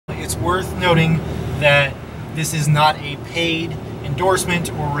it's worth noting that this is not a paid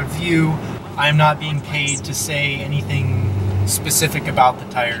endorsement or review. I'm not being paid to say anything specific about the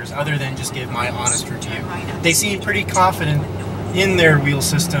tires other than just give my honest review. They seem pretty confident in their wheel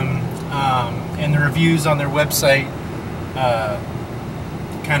system, and the reviews on their website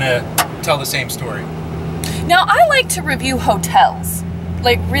kind of tell the same story. Now, I like to review hotels,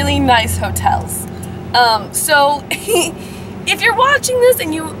 like really nice hotels. So if you're watching this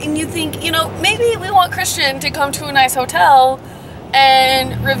and you think, you know, maybe we want Christian to come to a nice hotel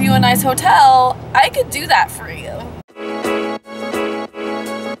and review a nice hotel, I could do that for you.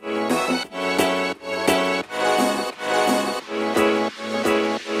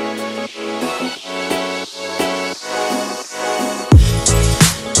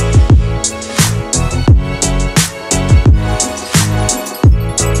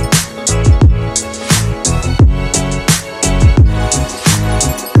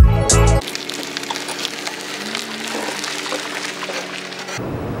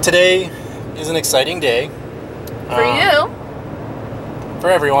 Today is an exciting day. For you. For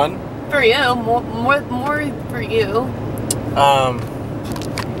everyone. For you. More for you.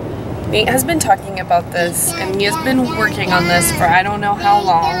 Nate has been talking about this, and he has been working on this for I don't know how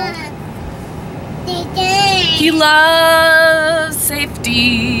long. He loves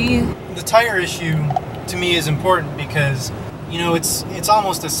safety. The tire issue to me is important because, you know, it's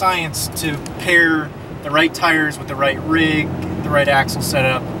almost a science to pair the right tires with the right rig, the right axle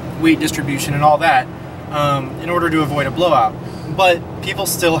setup, weight distribution, and all that in order to avoid a blowout. But people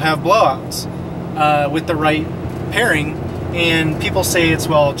still have blowouts with the right pairing, and people say it's,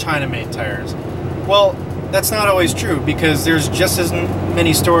 well, China-made tires. Well, that's not always true, because there's just as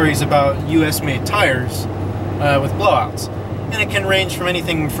many stories about US-made tires with blowouts. And it can range from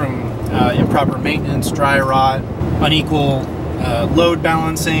anything from improper maintenance, dry rot, unequal load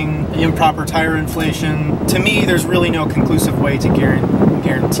balancing, improper tire inflation. To me, there's really no conclusive way to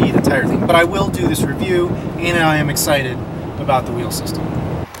guarantee the tire thing. But I will do this review, and I am excited about the wheel system.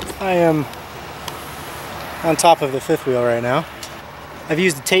 I am on top of the fifth wheel right now. I've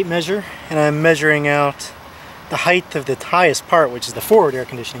used a tape measure, and I'm measuring out the height of the highest part, which is the forward air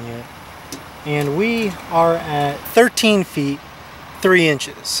conditioning unit. And we are at 13 feet 3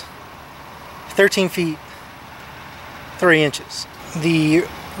 inches. 13 feet 3 inches. The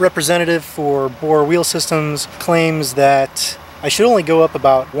representative for Boar Wheel Systems claims that I should only go up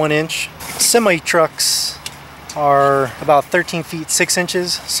about 1 inch. Semi-trucks are about 13 feet 6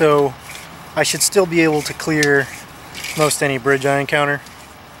 inches, so I should still be able to clear most any bridge I encounter,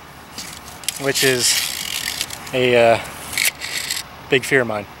 which is a big fear of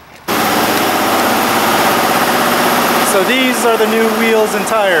mine. So these are the new wheels and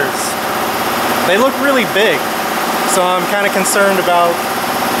tires. They look really big, so I'm kind of concerned about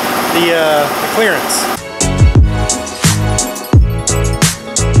the clearance.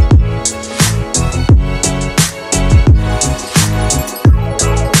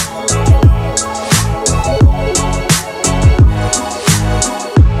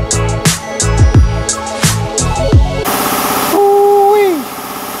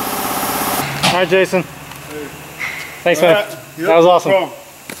 All right, Jason. Hey. Thanks, man. Yep, that was awesome. No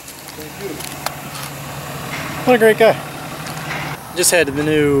Thank you. What a great guy. Just had the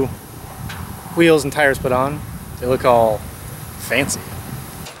new wheels and tires put on. They look all fancy.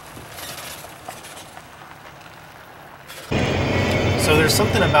 So there's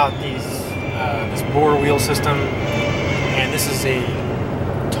something about these this Boar wheel system, and this is a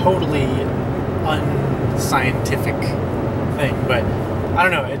totally unscientific thing, but I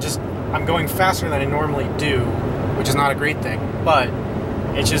don't know, I'm going faster than I normally do, which is not a great thing, but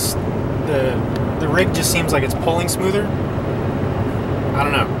it's just the rig just seems like it's pulling smoother. I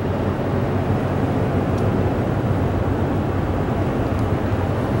don't know.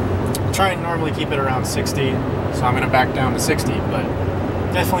 I try and normally keep it around 60, so I'm going to back down to 60, but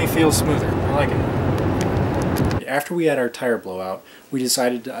definitely feels smoother. I like it. After we had our tire blowout, we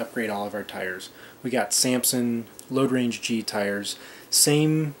decided to upgrade all of our tires. We got Samson Load Range G tires,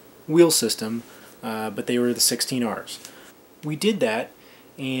 same wheel system, but they were the 16Rs. We did that,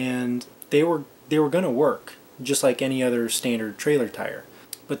 and they were going to work just like any other standard trailer tire.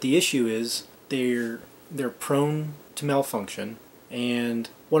 But the issue is they're prone to malfunction, and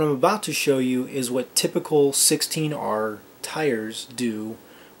what I'm about to show you is what typical 16R tires do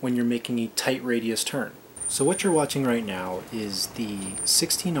when you're making a tight radius turn. So what you're watching right now is the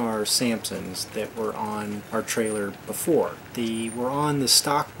 16R Samsons that were on our trailer before. They were on the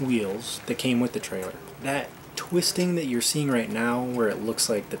stock wheels that came with the trailer. That twisting that you're seeing right now, where it looks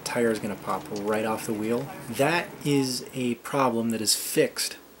like the tire is going to pop right off the wheel, that is a problem that is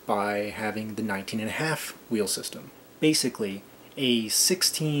fixed by having the 19.5 wheel system. Basically, a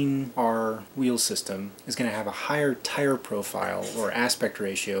 16R wheel system is going to have a higher tire profile or aspect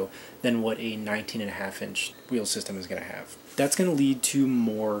ratio than what a 19.5 inch wheel system is going to have. That's going to lead to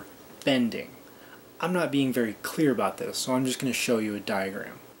more bending. I'm not being very clear about this, so I'm just going to show you a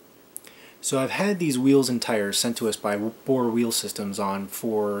diagram. So I've had these wheels and tires sent to us by Boar Wheel Systems on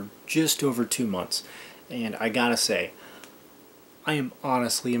for just over 2 months, and I gotta say, I am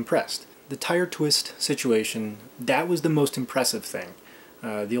honestly impressed. The tire twist situation, that was the most impressive thing.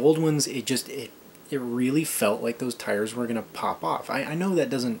 The old ones, it really felt like those tires were gonna pop off. I know that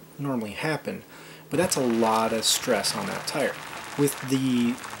doesn't normally happen, but that's a lot of stress on that tire. With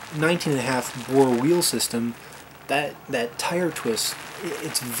the 19.5 Boar Wheel System, that tire twist,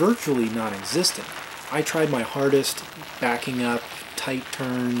 it's virtually non-existent. I tried my hardest backing up, tight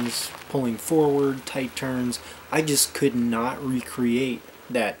turns, pulling forward, tight turns. I just could not recreate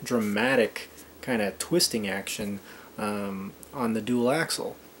that dramatic kind of twisting action on the dual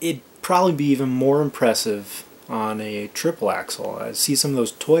axle. It'd probably be even more impressive on a triple axle. I see some of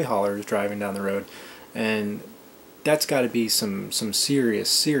those toy haulers driving down the road, and that's got to be some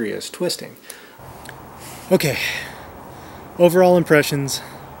serious twisting. Okay, overall impressions.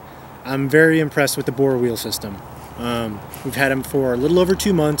 I'm very impressed with the Boar Wheel System. We've had them for a little over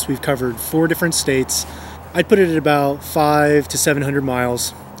 2 months. We've covered 4 different states. I'd put it at about 500 to 700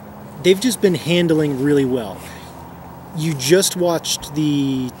 miles. They've just been handling really well. You just watched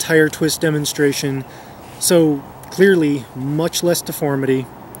the tire twist demonstration, so clearly much less deformity.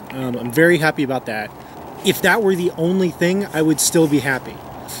 I'm very happy about that. If that were the only thing, I would still be happy.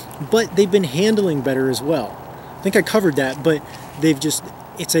 But they've been handling better as well. I think I covered that, but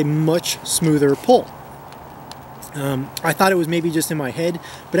it's a much smoother pull. I thought it was maybe just in my head,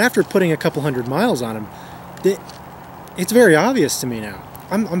 but after putting a couple hundred miles on them, it's very obvious to me now.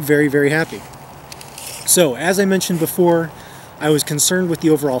 I'm very happy. So, as I mentioned before, I was concerned with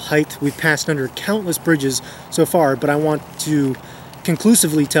the overall height. We've passed under countless bridges so far, but I want to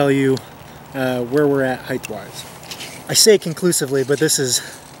conclusively tell you where we're at height-wise. I say conclusively, but this is,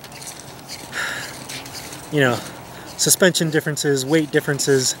 suspension differences, weight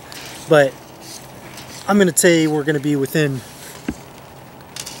differences, but I'm going to say we're going to be within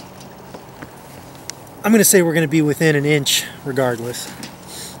an inch regardless.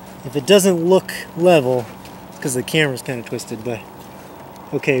 If it doesn't look level, it's because the camera's kind of twisted, but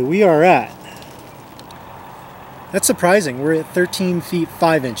okay, we are at, that's surprising, we're at 13 feet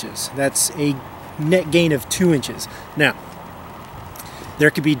 5 inches. That's a net gain of 2 inches. Now,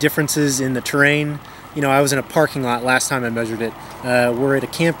 there could be differences in the terrain. I was in a parking lot last time I measured it. We're at a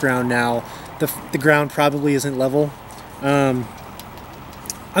campground now. The ground probably isn't level. I'm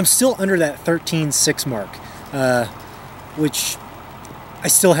still under that 13.6 mark, which I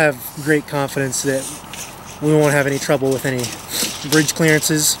still have great confidence that we won't have any trouble with any bridge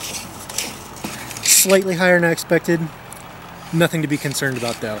clearances. Slightly higher than I expected. Nothing to be concerned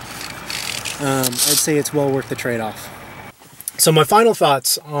about though. I'd say it's well worth the trade-off. So my final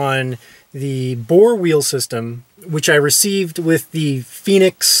thoughts on the Boar Wheel System, which I received with the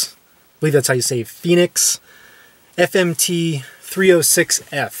Phoenix, I believe that's how you say Phoenix, FMT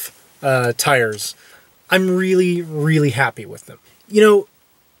 306F tires. I'm really happy with them.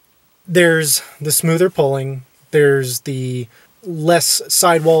 There's the smoother pulling, there's the less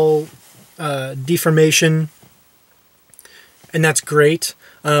sidewall deformation, and that's great.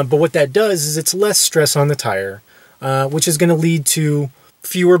 But what that does is it's less stress on the tire, which is going to lead to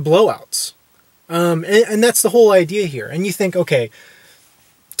fewer blowouts. And that's the whole idea here. And you think, okay,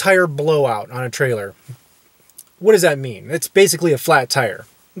 tire blowout on a trailer. What does that mean? It's basically a flat tire.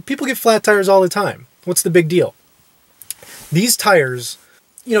 People get flat tires all the time. What's the big deal? These tires,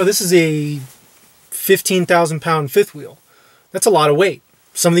 this is a 15,000 pound fifth wheel. That's a lot of weight.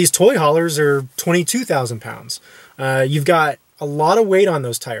 Some of these toy haulers are 22,000 pounds. You've got a lot of weight on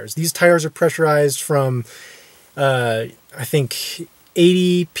those tires. These tires are pressurized from, I think,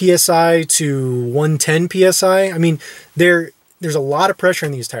 80 psi to 110 psi. I mean, there's a lot of pressure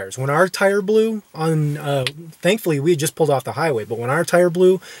in these tires. When our tire blew on, thankfully we had just pulled off the highway, but when our tire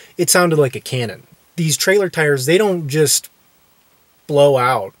blew, it sounded like a cannon. These trailer tires, they don't just blow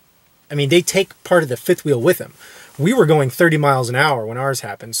out. I mean, they take part of the fifth wheel with them. We were going 30 miles an hour when ours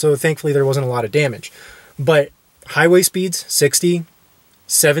happened, so thankfully there wasn't a lot of damage. But highway speeds, 60,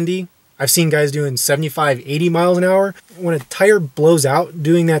 70, I've seen guys doing 75, 80 miles an hour. When a tire blows out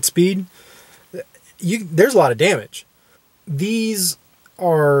doing that speed, there's a lot of damage. These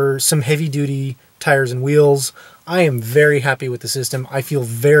are some heavy-duty tires and wheels. I am very happy with the system. I feel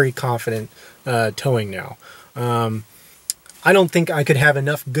very confident towing now. I don't think I could have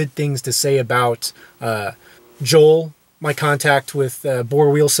enough good things to say about Joel, my contact with Boar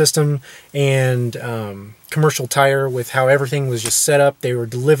Wheel System, and Commercial Tire, with how everything was just set up. They were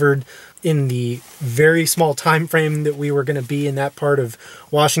delivered in the very small time frame that we were going to be in that part of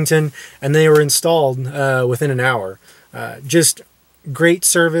Washington, and they were installed within an hour. Just great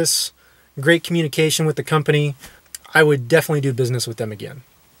service, great communication with the company. I would definitely do business with them again.